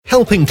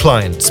helping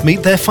clients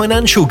meet their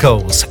financial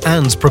goals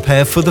and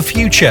prepare for the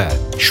future.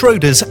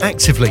 Schroders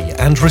actively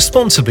and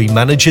responsibly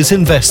manages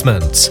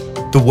investments.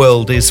 The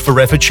world is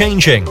forever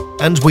changing,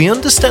 and we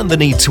understand the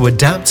need to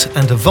adapt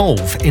and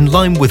evolve in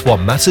line with what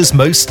matters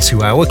most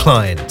to our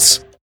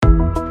clients.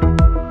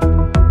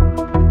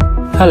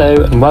 Hello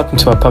and welcome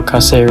to our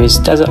podcast series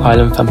Desert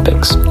Island Fund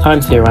Picks.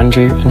 I'm Theo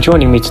Andrew, and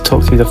joining me to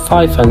talk through the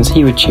 5 funds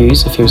he would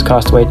choose if he was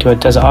cast away to a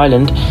desert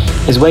island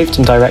is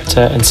Waverton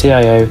Director and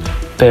CIO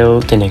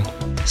Bill Dinning.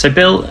 So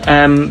Bill,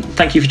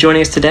 thank you for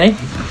joining us today.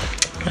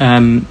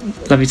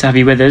 Lovely to have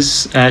you with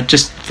us.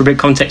 Just for a bit of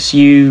context,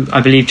 you,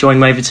 I believe, joined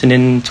Waverton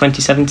in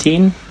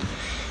 2017?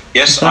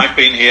 Yes, I've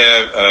been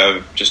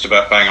here just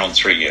about bang on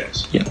 3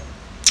 years. Yeah,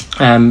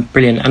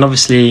 brilliant. And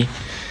obviously,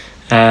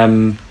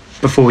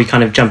 before we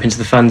kind of jump into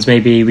the funds,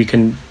 maybe we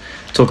can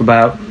talk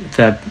about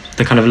the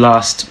kind of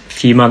last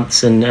few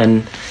months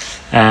and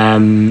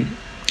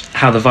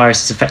how the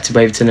virus has affected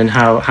Waverton and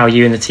how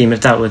you and the team have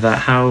dealt with that.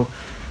 How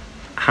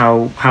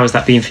has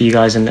that been for you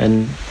guys,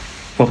 and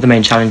what have the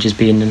main challenges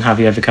been, and how have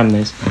you overcome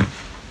those?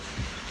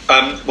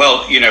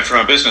 Well, from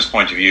a business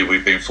point of view,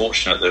 we've been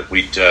fortunate that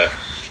we'd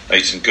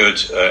made some good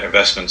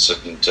investments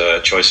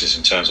and choices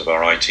in terms of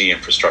our IT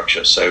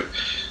infrastructure. So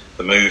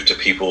the move to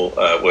people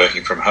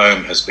working from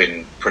home has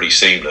been pretty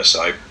seamless.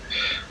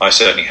 I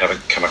certainly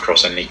haven't come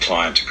across any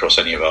client across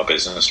any of our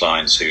business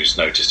lines who's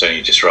noticed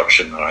any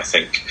disruption, and I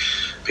think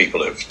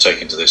people have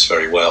taken to this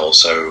very well.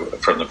 So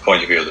from the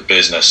point of view of the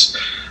business,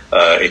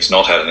 it's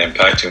not had an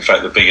impact. In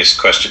fact, the biggest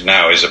question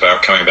now is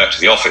about coming back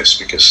to the office,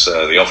 because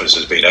the office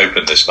has been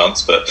open this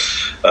month, but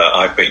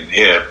I've been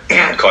here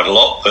quite a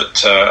lot,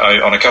 but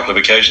on a couple of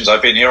occasions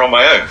I've been here on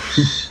my own.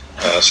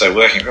 So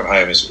working from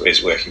home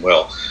is working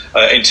well.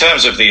 In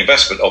terms of the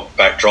investment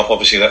backdrop,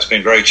 obviously that's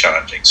been very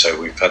challenging. So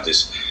we've had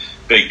this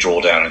big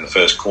drawdown in the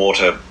first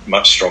quarter,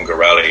 much stronger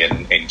rally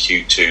in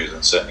Q2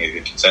 than certainly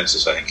the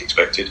consensus, I think,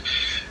 expected.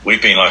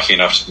 We've been lucky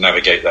enough to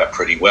navigate that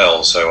pretty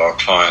well. So our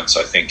clients,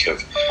 I think,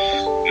 have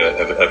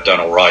done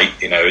all right.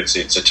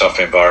 It's a tough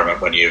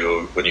environment when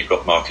you've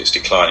got markets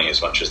declining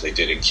as much as they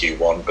did in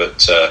Q1,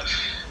 but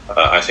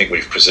I think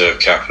we've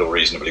preserved capital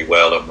reasonably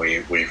well, and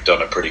we've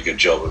done a pretty good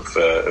job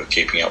of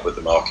keeping up with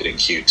the market in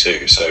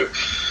Q2. So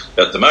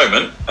at the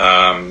moment,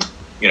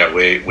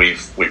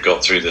 we've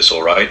got through this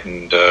all right,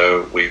 and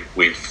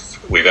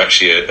we've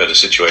actually at a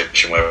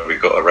situation where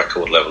we've got a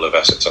record level of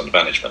assets under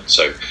management.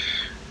 So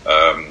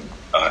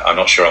I'm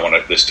not sure I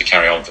want this to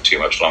carry on for too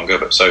much longer,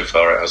 but so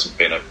far it hasn't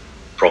been a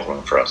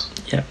problem for us.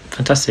 Yeah,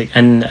 fantastic.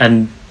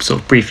 And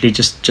sort of briefly,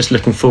 just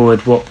looking forward,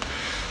 what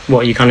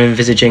are you kind of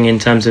envisaging in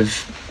terms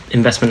of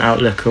investment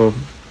outlook, or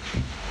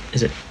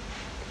is it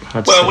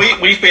hard to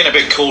say? We've been a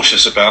bit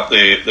cautious about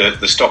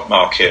the stock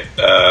market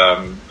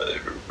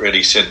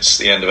really since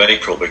the end of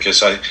April, because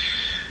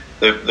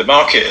the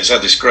market has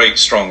had this great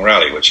strong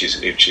rally, which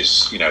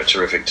is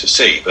terrific to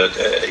see, but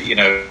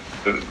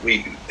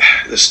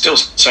there's still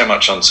so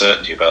much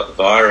uncertainty about the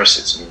virus.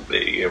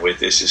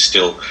 This is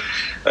still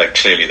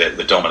clearly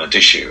the dominant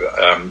issue.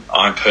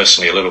 I'm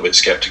personally a little bit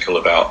sceptical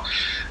about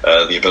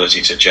the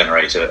ability to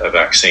generate a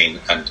vaccine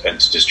and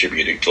to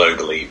distribute it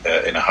globally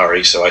in a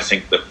hurry. So I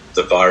think that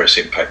the virus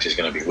impact is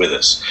going to be with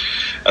us.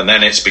 And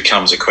then it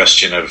becomes a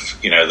question of,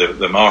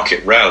 the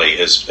market rally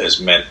has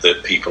meant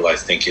that people, I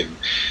think,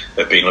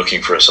 have been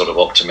looking for a sort of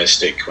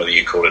optimistic, whether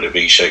you call it a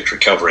V-shaped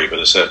recovery,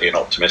 but certainly an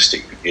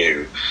optimistic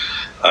view.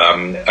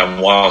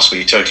 And whilst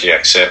we totally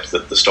accept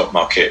that the stock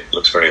market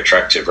looks very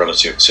attractive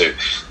relative to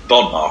the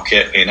bond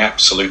market, in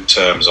absolute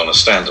terms on a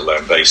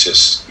standalone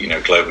basis,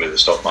 globally the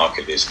stock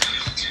market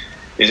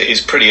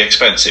is pretty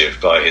expensive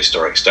by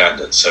historic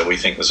standards. So we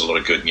think there's a lot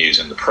of good news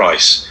in the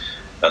price,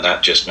 and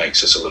that just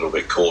makes us a little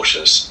bit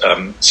cautious.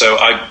 So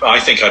I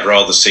think I'd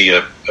rather see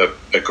a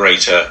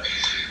greater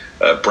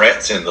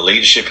breadth in the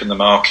leadership in the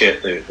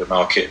market. The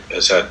market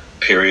has had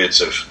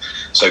periods of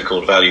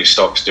so-called value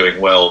stocks doing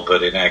well,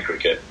 but in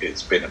aggregate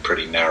it's been a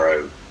pretty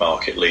narrow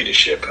market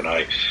leadership, and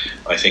I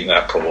think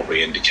that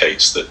probably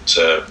indicates that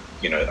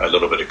a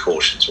little bit of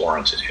caution is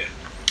warranted here.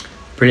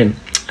 Brilliant.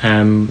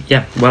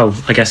 Well,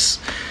 I guess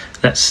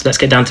let's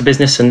get down to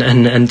business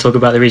and talk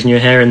about the reason you're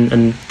here and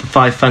the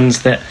 5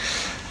 funds that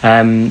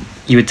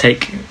you would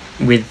take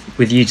with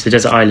you to the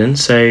desert island.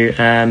 So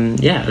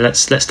let's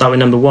start with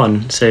number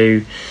 1. So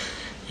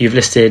you've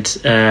listed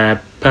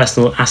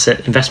Personal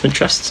Asset Investment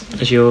Trust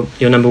as your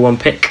number 1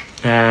 pick,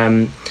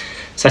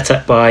 set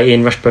up by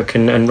Ian Rushbrook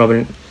and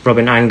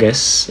Robin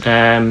Angus.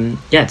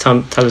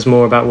 Tell us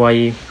more about why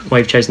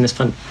you've chosen this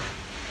fund.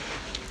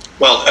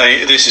 Well,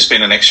 this has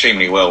been an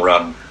extremely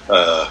well-run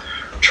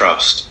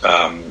trust.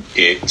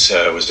 It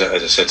was,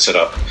 as I said, set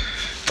up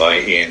by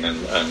Ian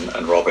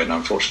and Robin.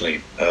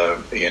 Unfortunately,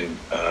 Ian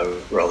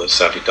rather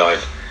sadly died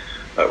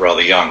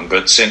rather young,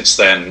 but since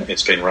then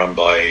it's been run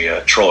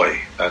by Troy,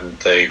 and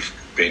they've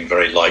been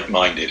very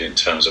like-minded in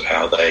terms of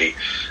how they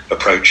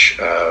approach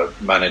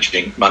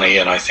managing money,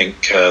 and I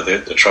think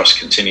the trust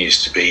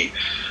continues to be,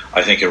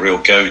 I think, a real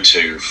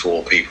go-to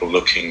for people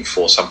looking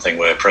for something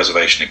where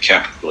preservation of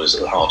capital is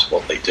at the heart of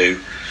what they do.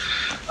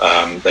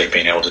 They've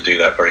been able to do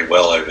that very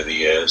well over the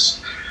years.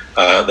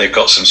 They've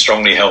got some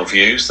strongly held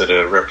views that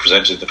are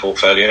represented in the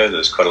portfolio.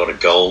 There's quite a lot of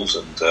gold,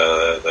 and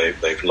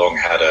they've long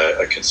had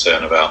a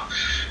concern about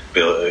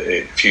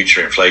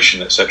future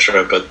inflation,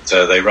 etc. But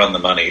they run the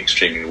money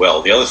extremely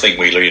well. The other thing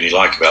we really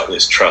like about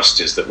this trust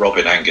is that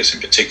Robin Angus,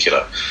 in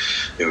particular,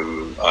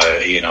 who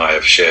he and I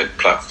have shared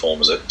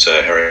platforms at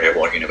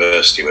Heriot-Watt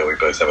University, where we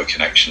both have a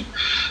connection.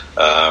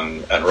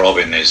 And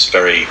Robin is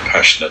very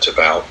passionate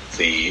about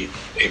the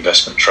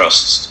investment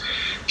trusts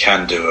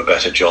can do a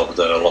better job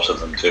than a lot of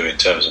them do in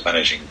terms of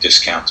managing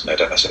discount to net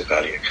asset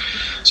value.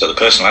 So the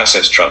Personal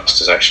Assets Trust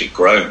has actually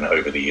grown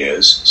over the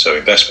years. So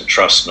investment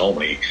trusts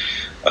normally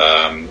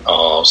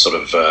are sort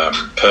of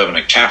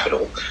permanent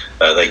capital.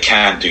 They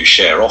can do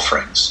share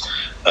offerings.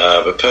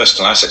 But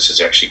Personal Assets has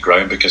actually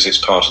grown because it's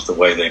part of the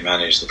way they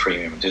manage the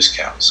premium and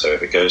discount. So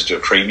if it goes to a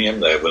premium,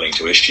 they're willing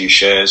to issue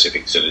shares. If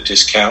it's at a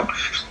discount,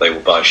 they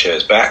will buy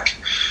shares back.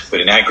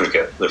 But in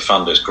aggregate, the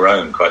fund has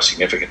grown quite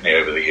significantly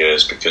over the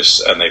years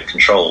and they've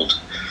controlled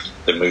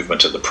the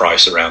movement of the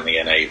price around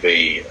the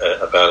NAV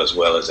about as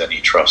well as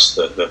any trust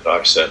that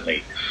I've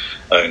certainly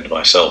owned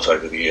myself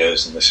over the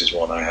years, and this is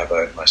one I have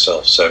owned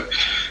myself. So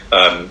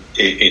I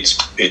think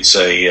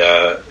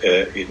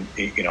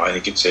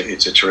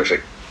it's a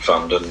terrific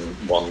fund, and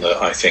one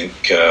that I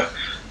think a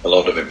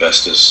lot of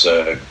investors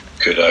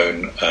could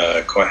own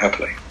quite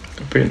happily.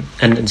 Brilliant.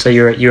 And so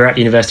you're at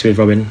university with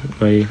Robin,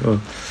 were you? Or?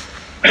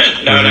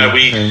 No,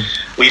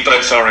 we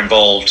both are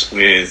involved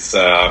with.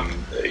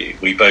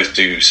 We both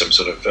do some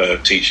sort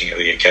of teaching of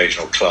the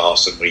occasional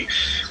class, and we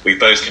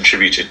both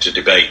contributed to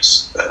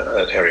debates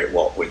at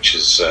Heriot-Watt, which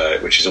is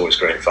always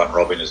great fun.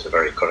 Robin is a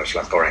very kind of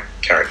flamboyant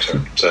character,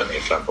 and certainly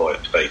a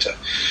flamboyant debater,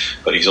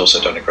 but he's also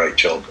done a great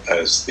job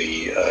as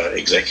the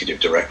executive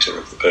director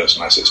of the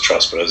Personal Assets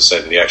Trust. But as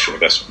I say, the actual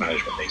investment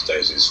management these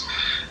days is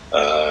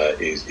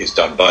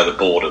done by the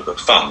board of the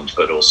fund,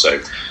 but also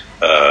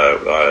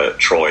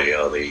Troy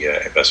are the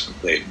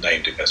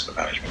named investment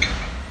management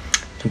company.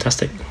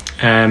 Fantastic.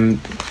 And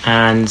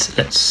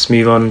let's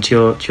move on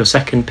to your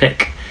second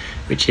pick,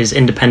 which is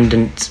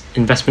Independent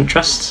Investment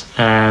Trust,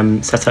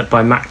 set up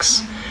by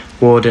Max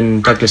Ward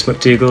and Douglas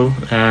McDougall.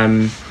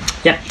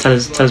 Tell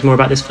us more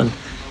about this fund.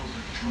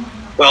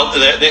 Well,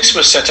 this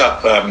was set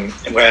up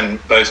when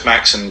both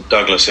Max and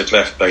Douglas had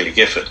left Baillie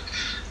Gifford.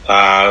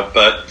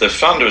 But the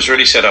fund was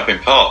really set up in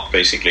part,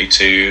 basically,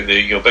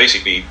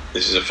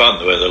 this is a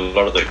fund where a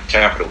lot of the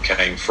capital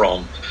came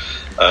from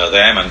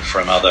them and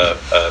from other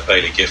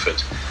Baillie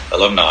Gifford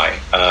alumni.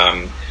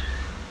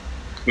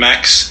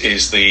 Max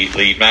is the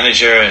lead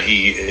manager.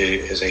 He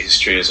has a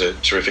history as a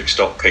terrific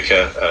stock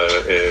picker,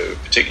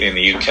 particularly in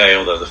the UK,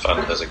 although the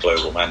fund has a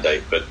global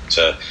mandate. But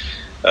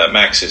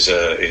Max has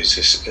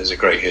a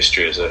great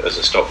history as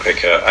a stock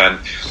picker. And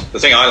the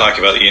thing I like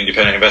about the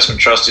Independent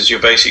Investment Trust is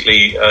you've got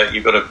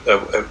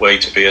a way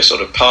to be a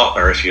sort of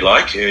partner, if you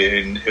like,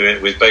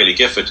 with Baillie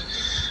Gifford.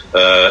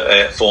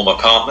 Former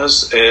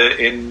partners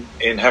in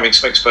having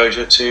some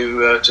exposure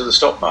to the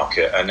stock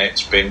market, and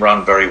it's been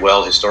run very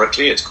well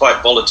historically. It's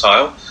quite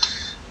volatile,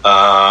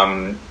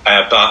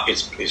 but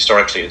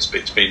historically it's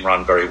been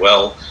run very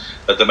well.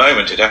 At the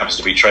moment, it happens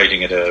to be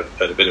trading at a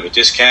bit of a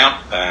discount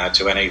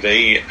to NAV,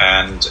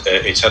 and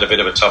it's had a bit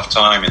of a tough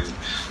time in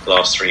the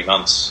last 3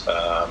 months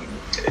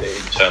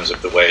in terms of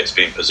the way it's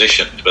been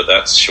positioned. But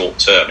that's short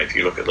term. If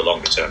you look at the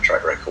longer term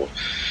track record.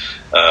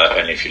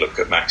 And if you look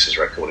at Max's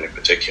record in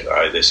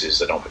particular, this is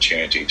an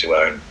opportunity to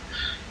own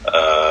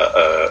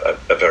a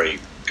very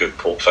good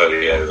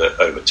portfolio that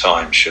over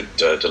time should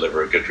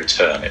deliver a good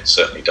return. It's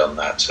certainly done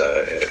that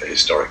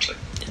historically.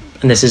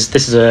 And this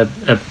is a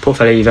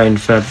portfolio you've owned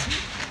for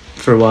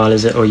a while,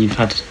 is it? Or you've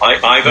had?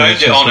 I've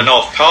owned it on and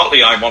off.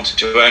 Partly I wanted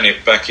to own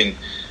it back in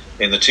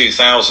the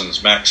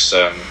 2000s. Max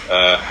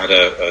had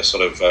a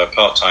sort of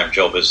part-time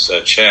job as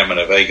chairman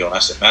of Aegon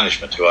Asset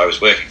Management, who I was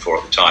working for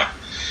at the time.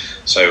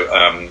 So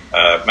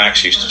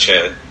Max used to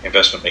chair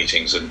investment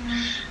meetings and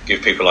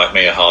give people like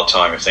me a hard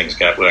time if things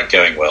weren't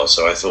going well.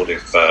 So I thought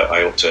if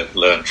I ought to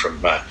learn from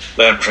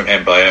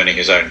him by owning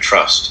his own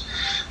trust.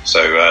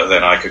 So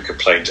then I could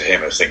complain to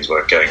him if things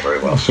weren't going very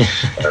well,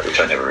 which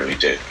I never really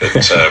did.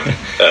 But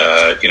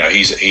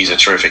he's a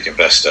terrific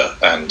investor,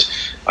 and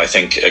I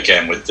think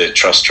again with the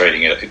trust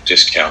trading at a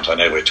discount, I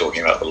know we're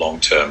talking about the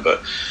long term,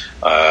 but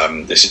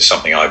this is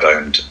something I've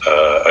owned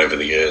over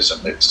the years,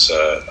 and it's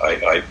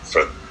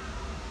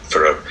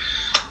for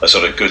a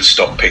sort of good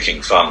stock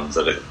picking fund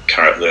I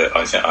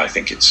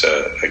think it's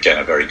again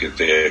a very good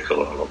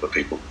vehicle, and a lot of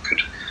people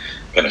could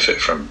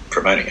benefit from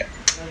owning it.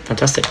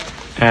 Fantastic.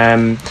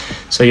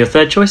 So your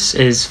third choice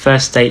is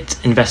First State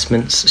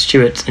Investments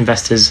Stewart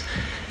Investors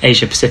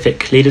Asia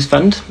Pacific Leaders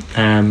Fund.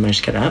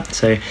 Managed to get that.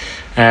 So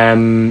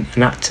and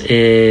that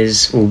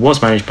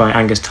was managed by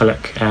Angus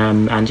Tulloch.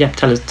 And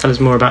tell us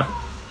more about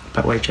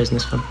why you've chosen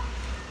this fund.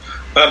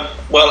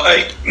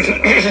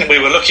 We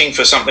were looking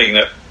for something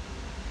that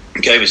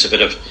gave us a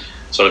bit of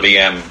sort of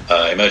EM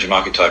emerging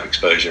market type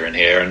exposure in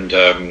here, and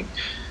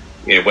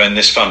when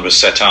this fund was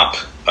set up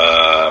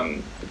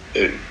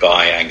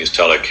by Angus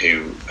Tulloch,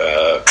 who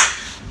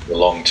the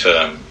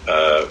long-term,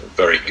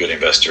 very good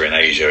investor in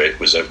Asia. It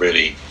was a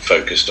really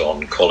focused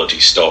on quality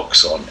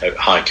stocks, on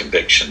high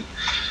conviction,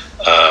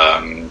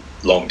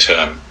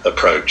 long-term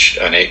approach,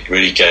 and it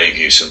really gave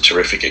you some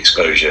terrific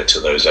exposure to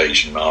those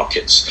Asian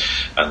markets.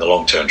 And the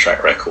long-term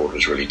track record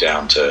was really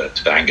down to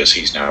Angus.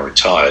 He's now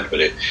retired,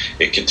 but it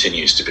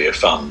continues to be a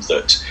fund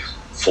that,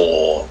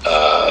 for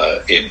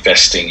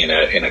investing in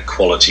a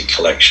quality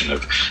collection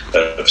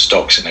of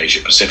stocks in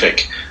Asia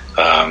Pacific,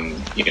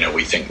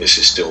 we think this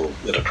is still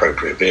an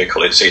appropriate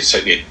vehicle. It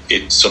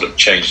sort of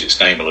changed its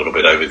name a little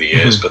bit over the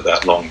years, but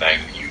that long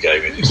name that you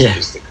gave it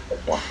is the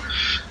correct one.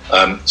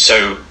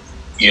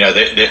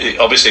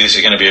 Obviously this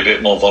is going to be a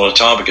bit more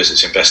volatile because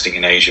it's investing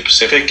in Asia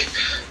Pacific,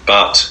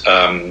 but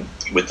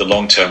with the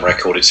long-term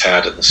record it's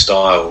had and the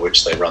style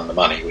which they run the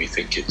money, we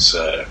think it's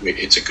a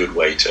good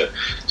way to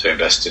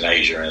invest in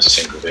Asia in a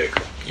single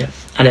vehicle. Yeah,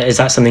 and is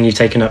that something you've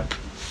taken up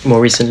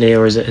more recently,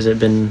 or has it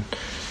been?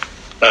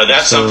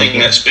 That's something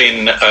that's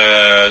been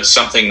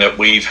something that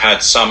we've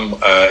had some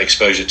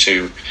exposure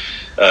to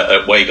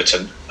at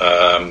Waverton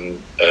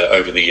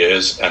over the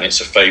years, and it's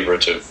a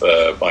favourite of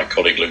my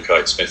colleague Luke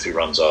Smith, who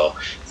runs our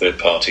third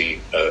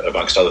party,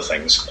 amongst other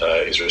things,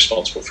 is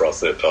responsible for our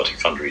third party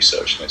fund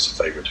research, and it's a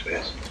favourite of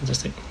his.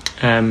 Fantastic,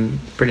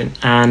 brilliant.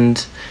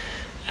 And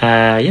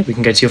we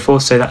can go to your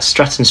fourth. So that's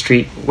Stratton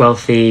Street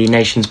Wealthy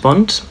Nations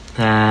Bond.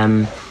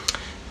 I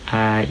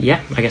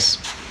guess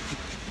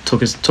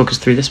talk us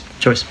through this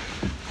choice.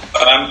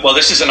 Well,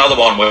 this is another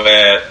one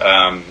where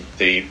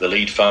the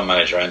lead fund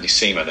manager, Andy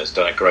Seaman, has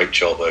done a great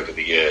job over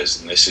the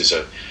years. And this is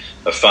a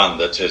fund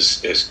that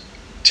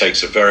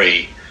takes a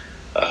very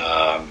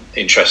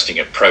interesting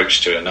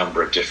approach to a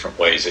number of different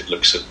ways it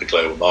looks at the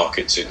global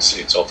markets.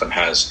 It often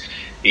has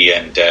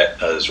EM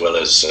debt as well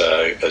as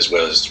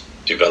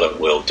developed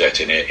world debt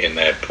in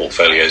their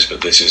portfolios,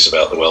 but this is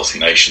about the Wealthy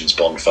Nations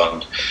Bond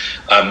Fund.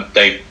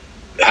 They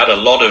had a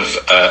lot of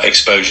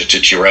exposure to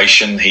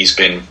duration. He's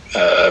been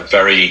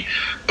very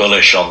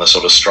bullish on the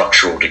sort of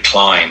structural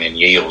decline in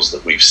yields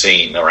that we've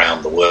seen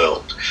around the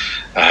world,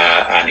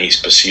 and he's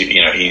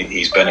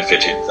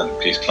benefited,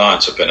 and his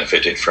clients have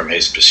benefited from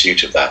his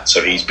pursuit of that.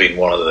 So he's been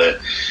one of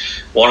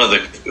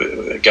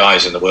the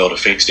guys in the world of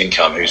fixed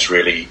income who's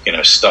really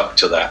stuck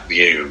to that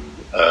view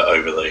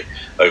over the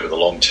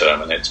long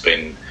term, and it's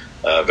been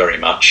very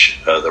much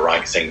the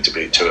right thing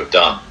to have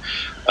done.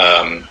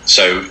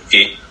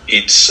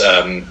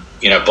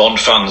 Bond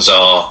funds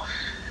are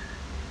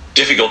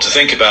difficult to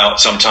think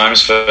about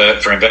sometimes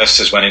for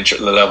investors when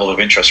the level of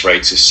interest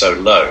rates is so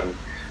low.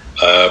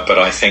 But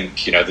I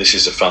think this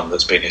is a fund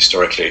that's been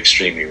historically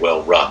extremely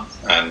well run,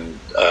 and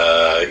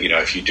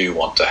if you do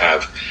want to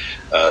have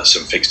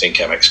some fixed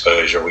income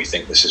exposure, we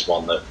think this is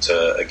one that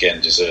again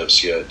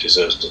deserves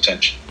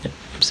attention. Yeah,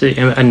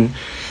 absolutely. And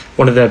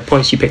one of the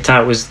points you picked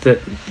out was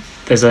that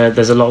there's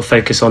a lot of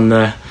focus on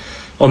the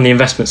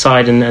investment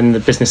side, and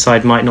the business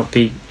side might not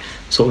be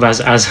sort of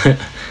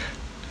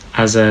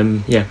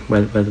they've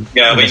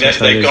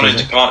gone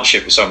into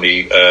partnership with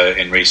somebody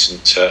in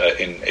recent I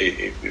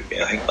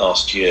think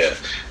last year,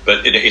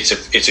 but it's a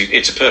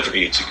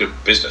good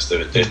business.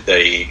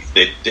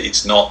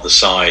 It's not the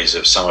size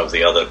of some of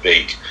the other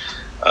big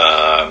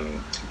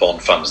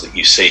bond funds that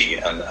you see,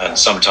 and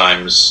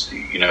sometimes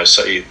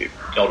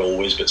not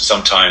always, but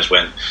sometimes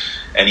when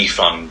any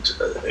fund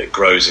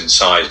grows in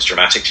size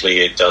dramatically,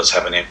 it does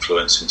have an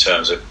influence in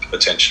terms of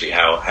potentially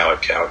how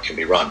it can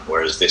be run,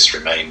 whereas this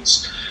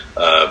remains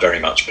very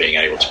much being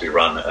able to be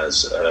run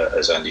as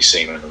Andy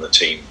Seaman and the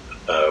team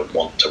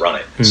want to run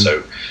it.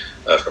 So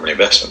from an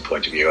investment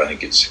point of view, I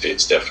think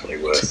it's definitely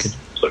worth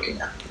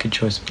looking at. Good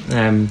choice.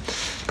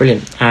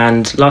 Brilliant.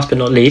 And last but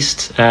not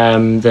least,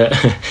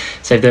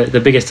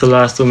 the biggest to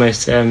last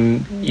almost,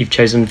 you've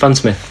chosen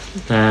Fundsmith.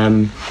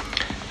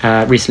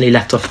 Recently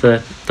left off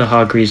the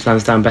Hargreaves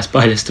Lansdowne Best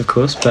Buy list, of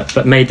course,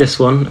 but made this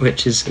one,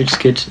 which is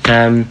good.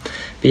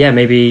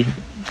 Maybe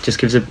just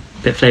gives a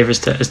bit of flavour as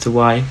to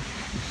why.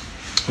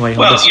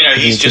 Well,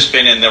 he's just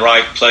been in the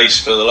right place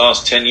for the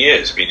last 10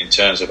 years. I mean, in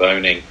terms of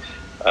owning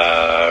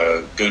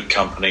good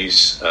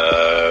companies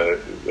at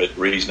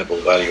reasonable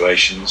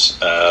valuations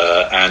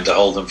and to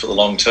hold them for the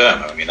long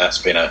term. I mean, that's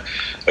been a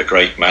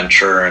great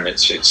mantra, and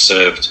it's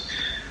served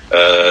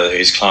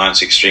his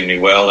clients extremely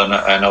well.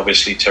 And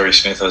obviously, Terry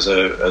Smith has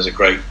a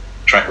great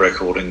track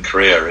record and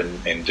career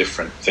in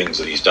different things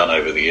that he's done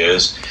over the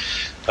years.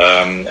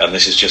 And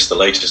this is just the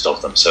latest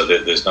of them. So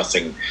there's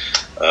nothing,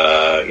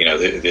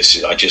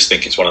 I just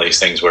think it's one of these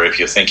things where if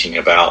you're thinking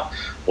about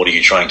what are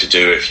you trying to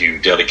do if you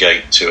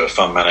delegate to a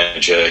fund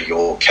manager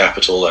your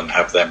capital and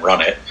have them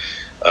run it,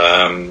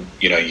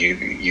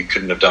 you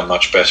couldn't have done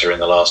much better in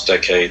the last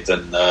decade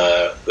than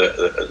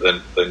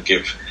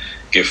give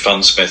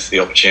Fundsmith the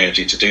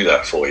opportunity to do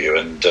that for you.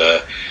 And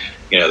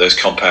those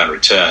compound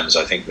returns,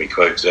 I think we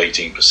quoted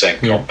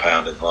 18%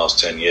 compound in the last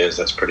 10 years.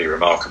 That's pretty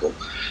remarkable.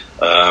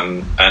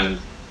 And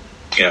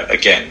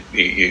again,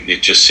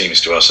 it just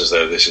seems to us as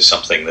though this is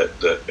something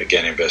that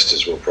again,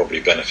 investors will probably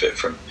benefit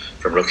from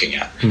looking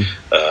at.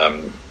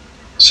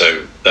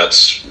 So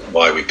that's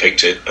why we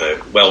picked it.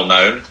 Well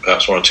known,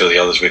 perhaps one or two of the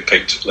others we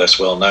picked less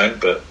well known,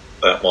 but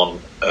that one,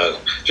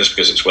 just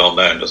because it's well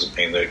known doesn't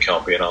mean that it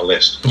can't be in our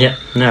list. Yeah,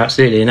 no,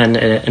 absolutely, and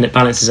it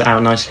balances it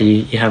out nicely.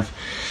 You have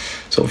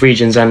sort of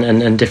regions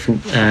and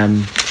different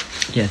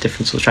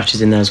different sort of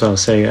strategies in there as well.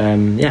 So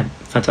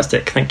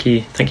fantastic. Thank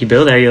you,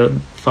 Bill. There are your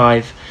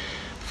five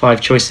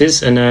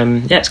choices,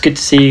 and it's good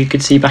to see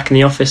you back in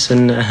the office,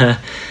 and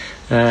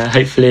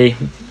hopefully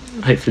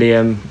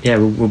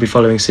we'll be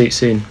following suit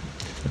soon.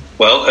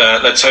 Well,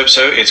 let's hope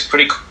so. It's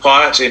pretty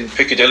quiet in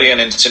Piccadilly and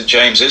in St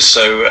James's,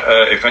 so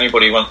if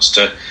anybody wants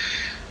to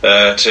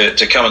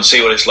come and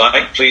see what it's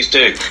like, please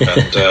do.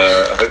 And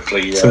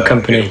hopefully some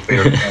company. It'll be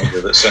a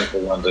reminder that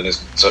central London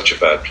isn't such a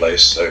bad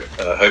place, so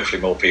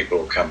hopefully more people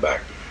will come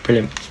back.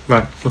 Brilliant.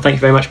 Right. Well, thank you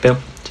very much, Bill.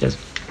 Cheers.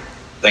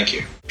 Thank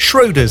you.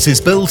 Schroders is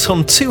built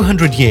on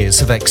 200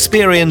 years of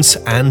experience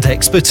and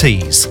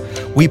expertise.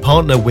 We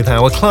partner with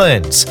our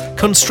clients,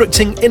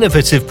 constructing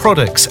innovative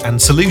products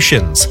and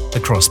solutions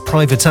across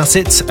private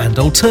assets and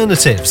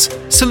alternatives,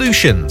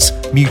 solutions,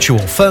 mutual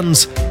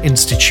funds,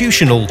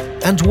 institutional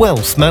and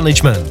wealth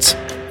management.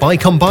 By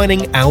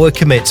combining our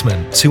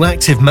commitment to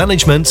active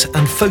management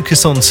and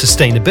focus on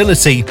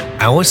sustainability,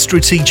 our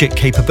strategic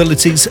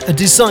capabilities are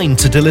designed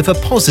to deliver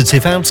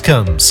positive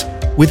outcomes.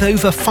 With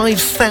over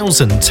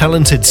 5,000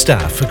 talented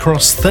staff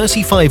across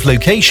 35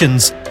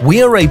 locations,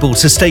 we are able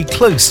to stay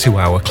close to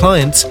our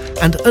clients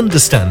and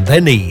understand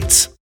their needs.